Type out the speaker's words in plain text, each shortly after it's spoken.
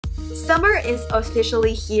Summer is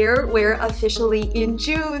officially here. We're officially in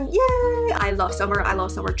June. Yay! I love summer. I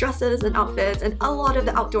love summer dresses and outfits and a lot of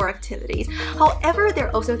the outdoor activities. However, there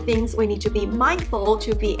are also things we need to be mindful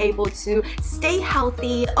to be able to stay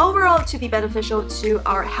healthy, overall to be beneficial to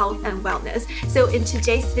our health and wellness. So in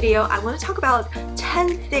today's video, I want to talk about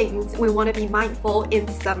 10 things we want to be mindful in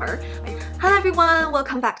summer. Hello everyone,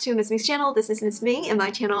 welcome back to Miss Ming's channel. This is Miss Ming. In my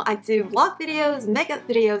channel, I do vlog videos, makeup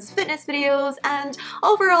videos, fitness videos, and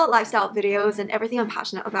overall lifestyle videos and everything I'm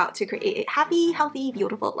passionate about to create a happy, healthy,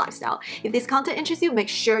 beautiful lifestyle. If this content interests you, make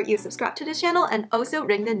sure you subscribe to this channel and also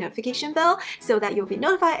ring the notification bell so that you'll be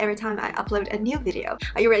notified every time I upload a new video.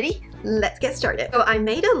 Are you ready? Let's get started. So I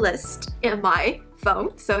made a list in my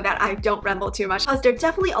phone so that I don't ramble too much, because there are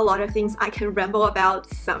definitely a lot of things I can ramble about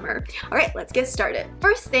summer. Alright, let's get started.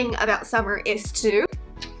 First thing about summer is to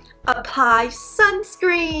apply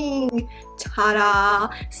sunscreen. Ta-da!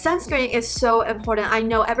 Sunscreen is so important. I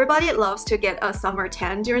know everybody loves to get a summer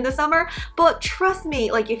tan during the summer, but trust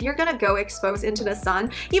me, like if you're gonna go exposed into the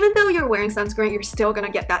sun, even though you're wearing sunscreen, you're still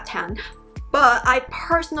gonna get that tan. But I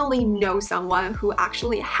personally know someone who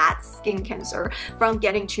actually had skin cancer from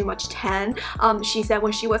getting too much tan. She said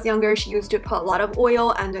when she was younger, she used to put a lot of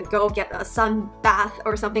oil and then go get a sun bath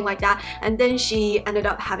or something like that. And then she ended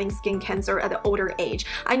up having skin cancer at an older age.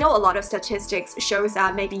 I know a lot of statistics shows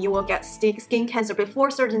that maybe you will get skin cancer before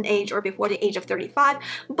a certain age or before the age of 35.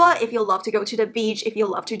 But if you love to go to the beach, if you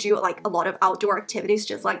love to do like a lot of outdoor activities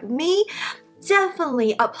just like me,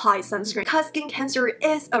 definitely apply sunscreen because skin cancer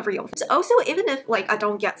is a real thing. Also, even if like I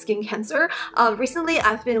don't get skin cancer, recently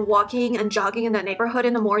I've been walking and jogging in the neighborhood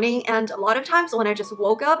in the morning, and a lot of times when I just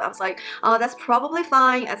woke up, I was like, oh, that's probably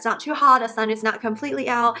fine. It's not too hot. The sun is not completely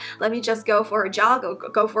out. Let me just go for a jog or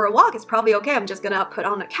go for a walk. It's probably okay. I'm just gonna put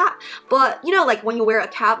on a cap. But you know, like when you wear a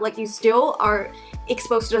cap, like you still are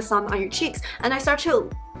exposed to the sun on your cheeks, and I start to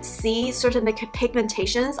see certain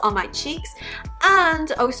pigmentations on my cheeks.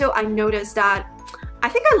 And also I noticed that I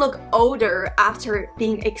think I look older after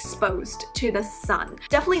being exposed to the sun.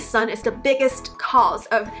 Definitely sun is the biggest cause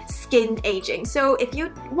of skin aging. So if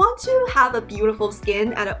you want to have a beautiful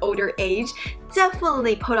skin at an older age,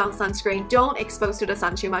 definitely put on sunscreen. Don't expose to the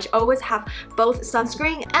sun too much. Always have both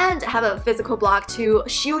sunscreen and have a physical block to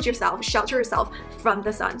shield yourself, shelter yourself from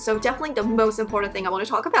the sun. So definitely the most important thing I want to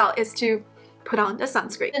talk about is to put on the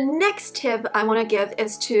sunscreen. The next tip I want to give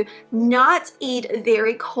is to not eat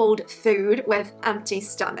very cold food with empty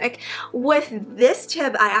stomach. With this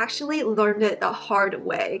tip, I actually learned it the hard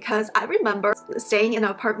way because I remember staying in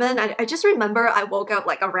an apartment. I just remember I woke up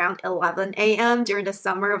like around 11 a.m. during the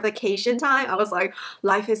summer vacation time. I was like,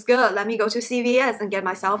 life is good. Let me go to CVS and get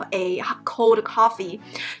myself a cold coffee.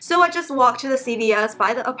 So I just walked to the CVS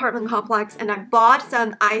by the apartment complex and I bought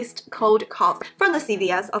some iced cold coffee from the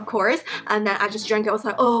CVS, of course, and then I just drank it. I was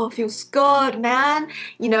like, oh, it feels good, man.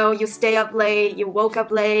 You know, you stay up late, you woke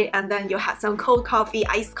up late, and then you had some cold coffee,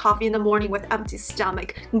 iced coffee in the morning with empty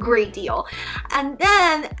stomach. Great deal. And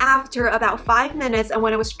then after about 5 minutes, and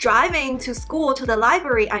when I was driving to school, to the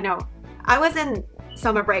library, I know, I was in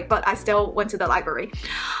summer break, but I still went to the library.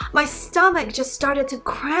 My stomach just started to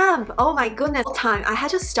cramp. Oh my goodness. I had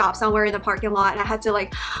to stop somewhere in the parking lot and I had to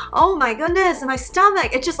like, oh my goodness, my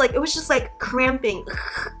stomach, it was just like cramping.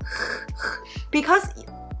 Because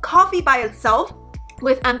coffee by itself,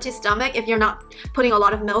 with empty stomach, if you're not putting a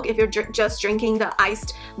lot of milk, if you're just drinking the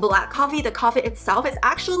iced black coffee, the coffee itself is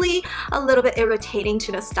actually a little bit irritating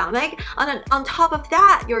to the stomach. And then on top of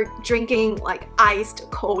that, you're drinking like iced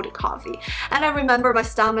cold coffee. And I remember my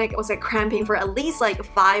stomach was like cramping for at least like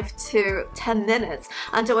 5 to 10 minutes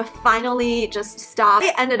until it finally just stopped.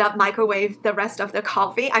 I ended up microwave the rest of the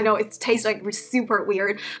coffee. I know it tastes like super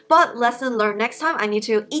weird, but lesson learned. Next time I need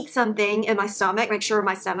to eat something in my stomach, make sure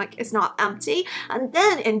my stomach is not empty, and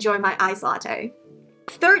then enjoy my iced latte.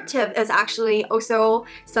 Third tip is actually also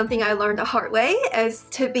something I learned the hard way, is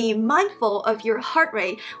to be mindful of your heart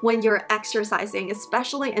rate when you're exercising,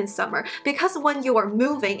 especially in summer, because when you are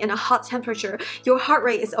moving in a hot temperature, your heart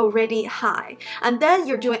rate is already high, and then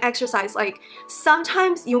you're doing exercise, like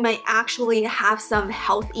sometimes you may actually have some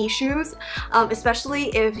health issues,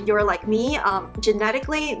 especially if you're like me.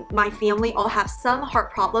 Genetically, my family all have some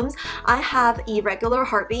heart problems. I have irregular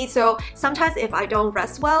heartbeat, so sometimes if I don't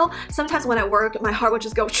rest well, sometimes when I work, my heart would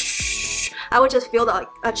just go shh, I would just feel like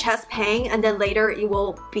a chest pain, and then later it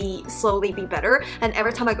will slowly be better. And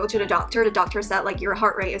every time I go to the doctor said like your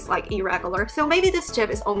heart rate is like irregular. So maybe this tip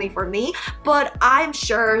is only for me, but I'm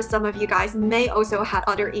sure some of you guys may also have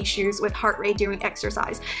other issues with heart rate during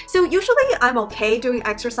exercise. So usually I'm okay doing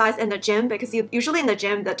exercise in the gym because usually in the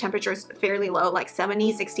gym the temperature is fairly low, like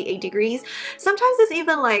 70, 68 degrees. Sometimes it's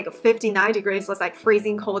even like 59 degrees, so it's like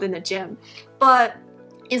freezing cold in the gym. But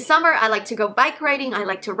in summer, I like to go bike riding, I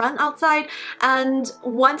like to run outside, and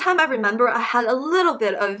one time I remember I had a little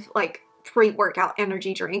bit of like pre-workout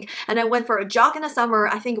energy drink, and I went for a jog in the summer.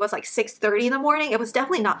 I think it was like 6:30 in the morning. It was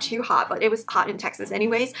definitely not too hot, but it was hot in Texas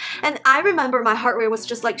anyways. And I remember my heart rate was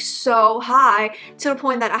just like so high to the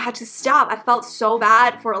point that I had to stop. I felt so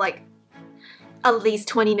bad for like at least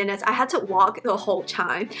 20 minutes. I had to walk the whole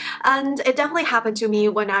time. And it definitely happened to me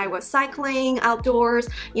when I was cycling outdoors,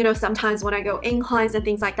 you know, sometimes when I go inclines and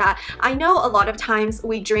things like that. I know a lot of times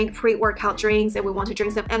we drink pre-workout drinks and we want to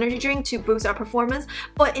drink some energy drink to boost our performance,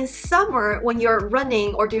 but in summer when you're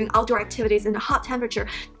running or doing outdoor activities in a hot temperature,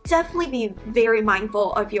 definitely be very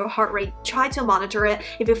mindful of your heart rate. Try to monitor it.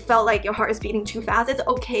 If you felt like your heart is beating too fast, it's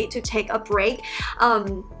okay to take a break.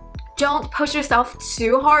 Don't push yourself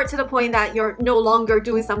too hard to the point that you're no longer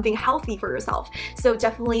doing something healthy for yourself. So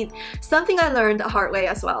definitely something I learned the hard way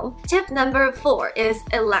as well. Tip number 4 is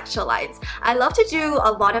electrolytes. I love to do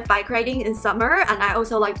a lot of bike riding in summer, and I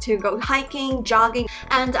also like to go hiking, jogging,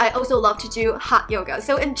 and I also love to do hot yoga.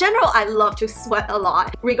 So in general, I love to sweat a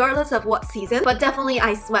lot, regardless of what season, but definitely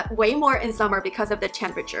I sweat way more in summer because of the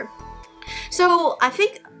temperature. So I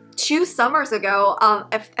think 2 summers ago,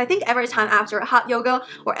 I think every time after hot yoga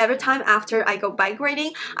or every time after I go bike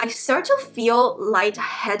riding, I start to feel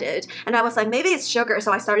lightheaded, and I was like, maybe it's sugar,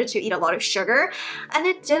 so I started to eat a lot of sugar, and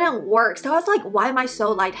it didn't work. So I was like, why am I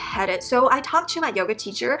so lightheaded? So I talked to my yoga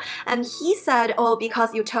teacher, and he said, oh,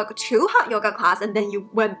 because you took 2 hot yoga classes and then you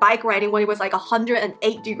went bike riding when it was like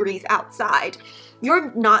 108 degrees outside.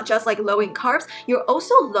 You're not just like low in carbs, you're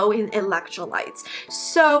also low in electrolytes.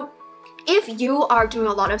 So if you are doing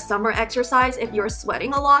a lot of summer exercise, if you're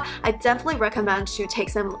sweating a lot, I definitely recommend to take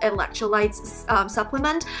some electrolytes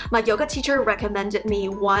supplement. My yoga teacher recommended me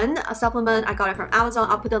one supplement. I got it from Amazon.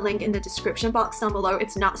 I'll put the link in the description box down below.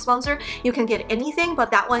 It's not sponsored. You can get anything,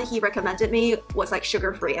 but that one he recommended me was like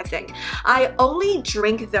sugar-free, I think. I only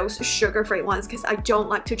drink those sugar-free ones because I don't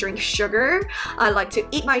like to drink sugar. I like to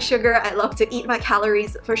eat my sugar. I love to eat my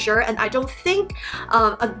calories for sure, and I don't think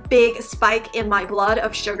a big spike in my blood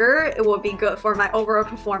of sugar will be good for my overall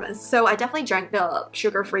performance. So I definitely drank the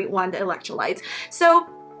sugar-free one, the electrolytes. So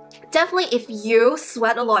definitely if you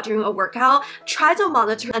sweat a lot during a workout, try to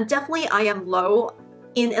monitor, and definitely I am low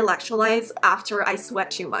in electrolytes after I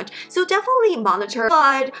sweat too much. So definitely monitor.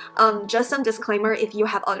 But just some disclaimer, if you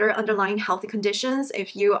have other underlying health conditions,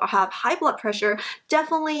 if you have high blood pressure,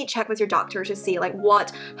 definitely check with your doctor to see like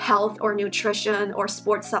what health or nutrition or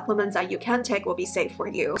sports supplements that you can take will be safe for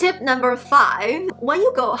you. Tip number 5, when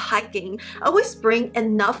you go hiking, always bring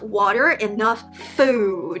enough water, enough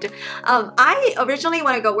food. I originally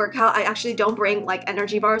when I go workout, I actually don't bring like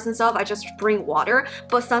energy bars and stuff, I just bring water,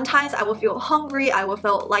 but sometimes I will feel hungry, I will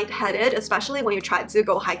feel lightheaded, especially when you try to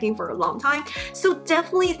go hiking for a long time. So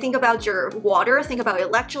definitely think about your water, think about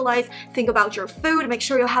electrolytes, think about your food, make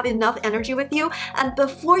sure you have enough energy with you. And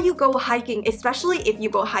before you go hiking, especially if you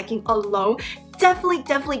go hiking alone,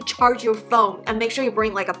 definitely charge your phone and make sure you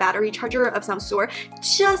bring like a battery charger of some sort,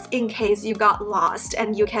 just in case you got lost,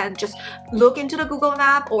 and you can just look into the Google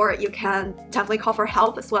map, or you can definitely call for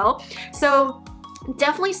help as well. So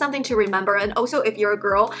definitely something to remember. And also if you're a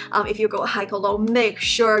girl, if you go hike alone, make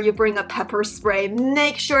sure you bring a pepper spray.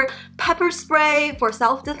 Make sure pepper spray for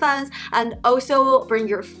self-defense, and also bring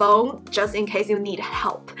your phone just in case you need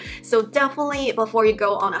help. So definitely before you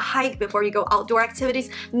go on a hike, before you go outdoor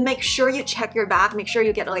activities, make sure you check your bag, make sure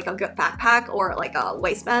you get like a good backpack or like a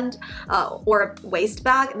waistband or a waist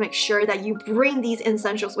bag. Make sure that you bring these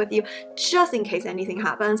essentials with you just in case anything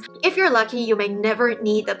happens. If you're lucky, you may never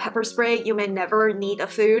need the pepper spray, you may never need a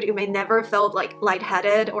food, you may never felt like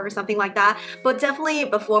lightheaded or something like that. But definitely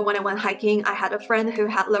before, when I went hiking, I had a friend who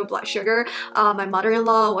had low blood sugar. My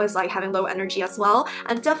mother-in-law was like having low energy as well,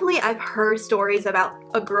 and definitely I've heard stories about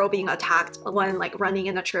a girl being attacked when like running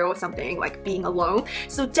in a trail or something, like being alone.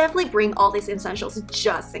 So definitely bring all these essentials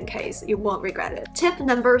just in case. You won't regret it. Tip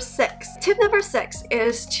number 6. Tip number 6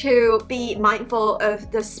 is to be mindful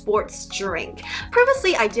of the sports drink.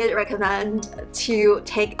 Previously I did recommend to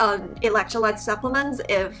take electrolyte supplements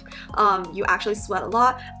if you actually sweat a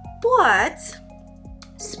lot, but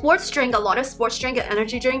sports drink, a lot of sports drink and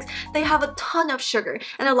energy drinks, they have a ton of sugar,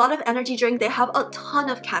 and a lot of energy drink, they have a ton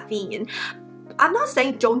of caffeine. I'm not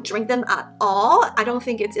saying don't drink them at all. I don't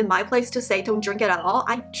think it's in my place to say don't drink it at all.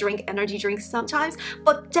 I drink energy drinks sometimes,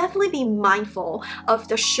 but definitely be mindful of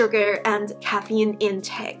the sugar and caffeine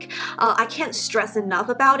intake. I can't stress enough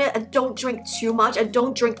about it, and don't drink too much and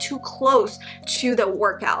don't drink too close to the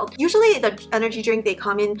workout. Usually the energy drink, they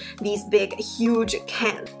come in these big, huge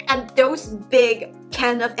cans, and those big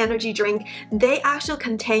can of energy drink, they actually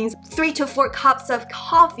contains 3 to 4 cups of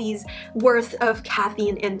coffee's worth of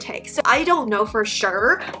caffeine intake. So I don't know for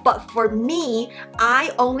sure, but for me,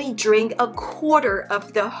 I only drink a quarter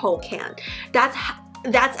of the whole can.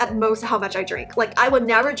 That's at most how much I drink. Like, I would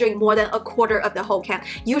never drink more than a quarter of the whole can.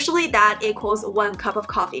 Usually that equals 1 cup of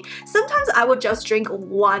coffee. Sometimes I would just drink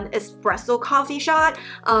 1 espresso coffee shot,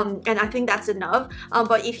 and I think that's enough.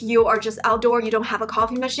 But if you are just outdoor, you don't have a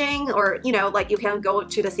coffee machine, or you know, like you can go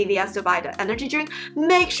to the CVS to buy the energy drink,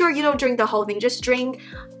 make sure you don't drink the whole thing. Just drink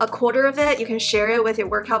a quarter of it. You can share it with your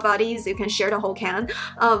workout buddies. You can share the whole can.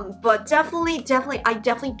 But definitely, I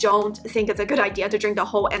definitely don't think it's a good idea to drink the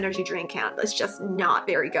whole energy drink can. It's just not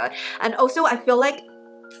very good. And also, I feel like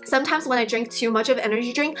sometimes when I drink too much of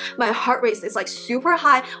energy drink, my heart rate is like super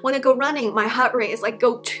high. When I go running, my heart rate is like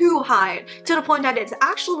go too high to the point that it's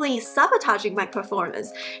actually sabotaging my performance.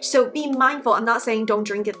 So be mindful. I'm not saying don't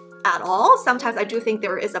drink it at all. Sometimes I do think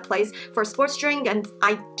there is a place for sports drink, and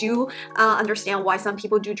I do understand why some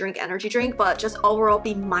people do drink energy drink, but just overall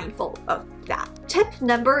be mindful of that. Tip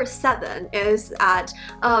number 7 is that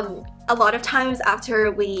a lot of times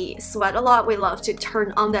after we sweat a lot, we love to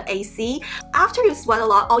turn on the AC. After you sweat a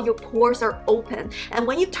lot, all your pores are open. And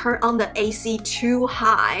when you turn on the AC too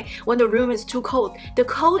high, when the room is too cold, the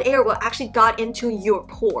cold air will actually get into your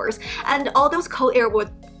pores. And all those cold air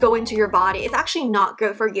would go into your body. It's actually not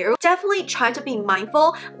good for you. Definitely try to be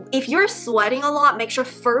mindful. If you're sweating a lot, make sure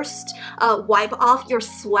first wipe off your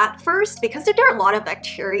sweat first, because there are a lot of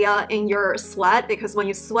bacteria in your sweat, because when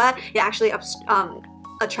you sweat, it actually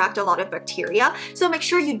attract a lot of bacteria. So make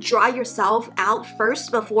sure you dry yourself out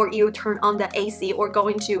first before you turn on the AC or go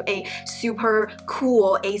into a super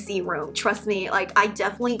cool AC room. Trust me, like I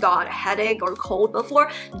definitely got a headache or cold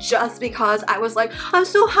before just because I was like, I'm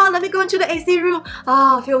so hot, let me go into the AC room.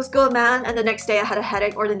 Oh, feels good, man. And the next day I had a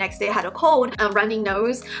headache, or the next day I had a cold, a running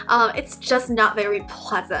nose. It's just not very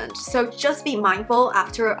pleasant. So just be mindful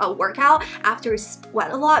after a workout, after you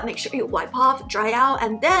sweat a lot, make sure you wipe off, dry out,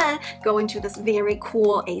 and then go into this very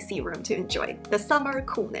cool AC room to enjoy the summer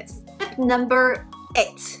coolness. Tip number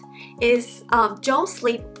 8 is don't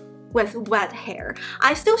sleep with wet hair.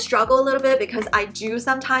 I still struggle a little bit because I do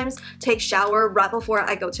sometimes take shower right before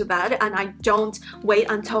I go to bed, and I don't wait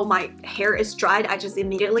until my hair is dried. I just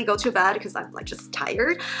immediately go to bed because I'm like just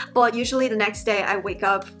tired. But usually the next day I wake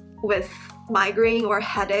up with migraine or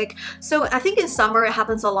headache. So I think in summer it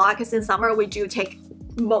happens a lot, because in summer we do take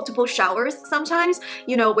multiple showers sometimes.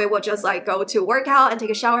 You know, we will just like go to workout and take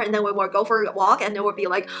a shower, and then we will go for a walk, and then we'll be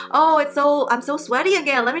like, oh, I'm so sweaty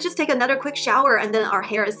again, let me just take another quick shower, and then our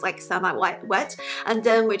hair is like semi-wet, and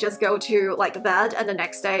then we just go to like bed, and the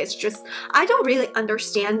next day it's just, I don't really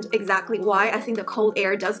understand exactly why. I think the cold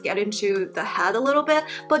air does get into the head a little bit,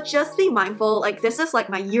 but just be mindful. Like, this is like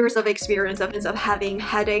my years of experience of having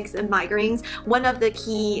headaches and migraines. One of the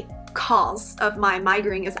key cause of my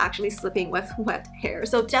migraine is actually sleeping with wet hair.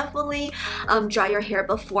 So definitely dry your hair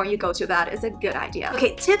before you go to bed is a good idea.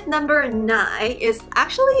 Okay, tip number 9 is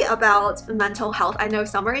actually about mental health. I know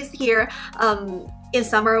summer is here. In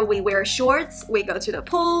summer, we wear shorts, we go to the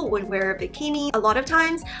pool, we wear a bikini. A lot of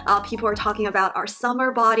times, people are talking about our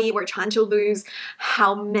summer body. We're trying to lose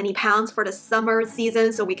how many pounds for the summer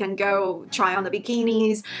season so we can go try on the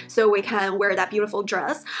bikinis, so we can wear that beautiful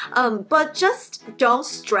dress. But just don't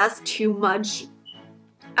stress too much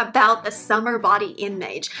about the summer body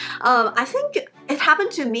image. I think it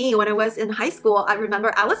happened to me when I was in high school. I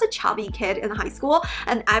remember I was a chubby kid in high school,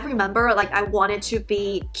 and I remember like I wanted to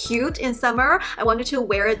be cute in summer. I wanted to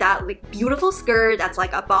wear that like beautiful skirt that's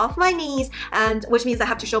like above my knees, and which means I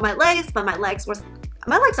have to show my legs, but my legs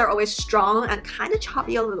are always strong and kind of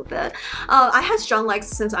choppy a little bit. I had strong legs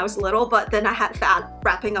since I was little, but then I had fat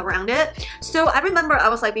wrapping around it. So I remember I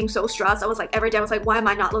was like being so stressed. I was like every day I was like, why am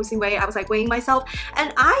I not losing weight? I was like weighing myself,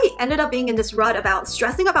 and I ended up being in this rut about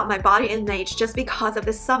stressing about my body image just because of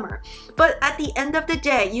the summer. But at the end of the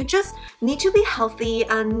day, you just need to be healthy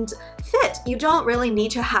and fit. You don't really need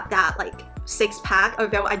to have that like six-pack,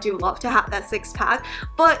 although I do love to have that six-pack,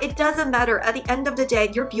 but it doesn't matter. At the end of the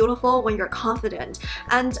day, you're beautiful when you're confident.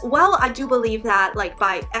 And while I do believe that like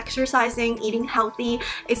by exercising, eating healthy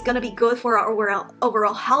is gonna be good for our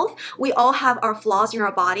overall health, we all have our flaws in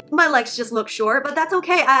our body. My legs just look short, but that's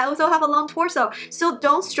okay. I also have a long torso. So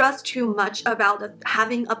don't stress too much about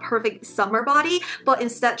having a perfect summer body, but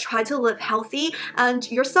instead try to live healthy and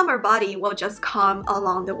your summer body will just come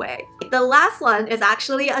along the way. The last one is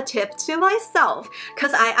actually a tip to myself,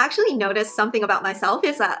 because I actually noticed something about myself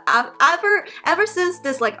is that ever since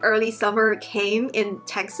this like early summer came in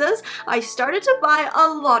Texas, I started to buy a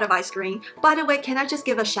lot of ice cream. By the way, can I just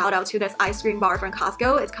give a shout out to this ice cream bar from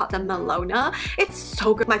Costco? It's called the Melona. It's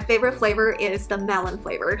so good. My favorite flavor is the melon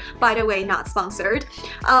flavor. By the way, not sponsored.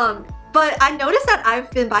 But I noticed that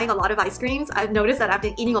I've been buying a lot of ice creams. I've noticed that I've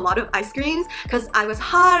been eating a lot of ice creams because I was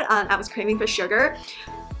hot and I was craving for sugar.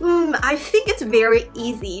 I think it's very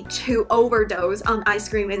easy to overdose on ice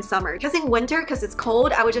cream in summer, because in winter, because it's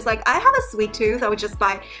cold, I would just like, I have a sweet tooth, I would just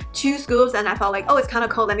buy 2 scoops and I felt like, oh, it's kind of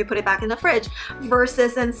cold, let me put it back in the fridge.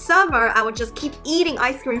 Versus in summer, I would just keep eating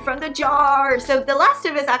ice cream from the jar. So the last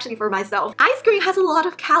tip is actually for myself. Ice cream has a lot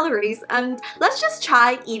of calories, and let's just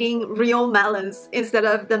try eating real melons instead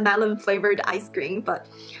of the melon flavored ice cream. But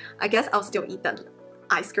I guess I'll still eat them.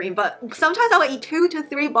 Ice cream, but sometimes I would eat 2 to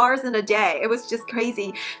 3 bars in a day. It was just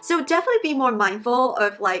crazy. So definitely be more mindful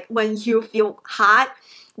of like when you feel hot,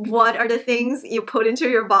 what are the things you put into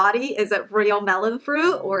your body? Is it real melon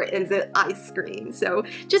fruit or is it ice cream? So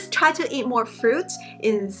just try to eat more fruit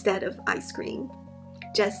instead of ice cream.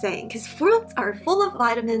 Just saying, because fruits are full of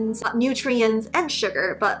vitamins, nutrients, and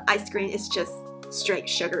sugar, but ice cream is just straight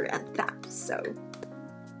sugar and fat. So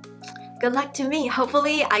good luck to me.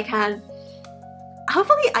 Hopefully I can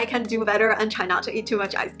do better and try not to eat too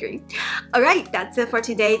much ice cream. Alright, that's it for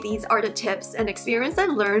today. These are the tips and experience I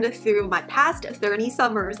learned through my past 30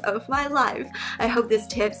 summers of my life. I hope these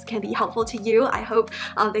tips can be helpful to you. I hope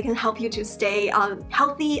they can help you to stay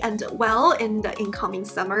healthy and well in the incoming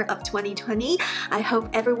summer of 2020. I hope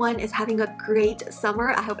everyone is having a great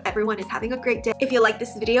summer. I hope everyone is having a great day. If you like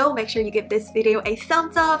this video, make sure you give this video a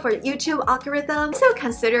thumbs up for the YouTube algorithm. So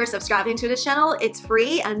consider subscribing to the channel. It's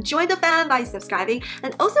free, and join the fam by subscribing.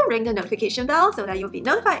 And also ring the notification bell so that you'll be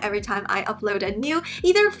notified every time I upload a new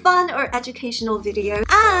either fun or educational video.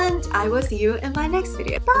 And I will see you in my next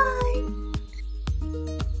video. Bye!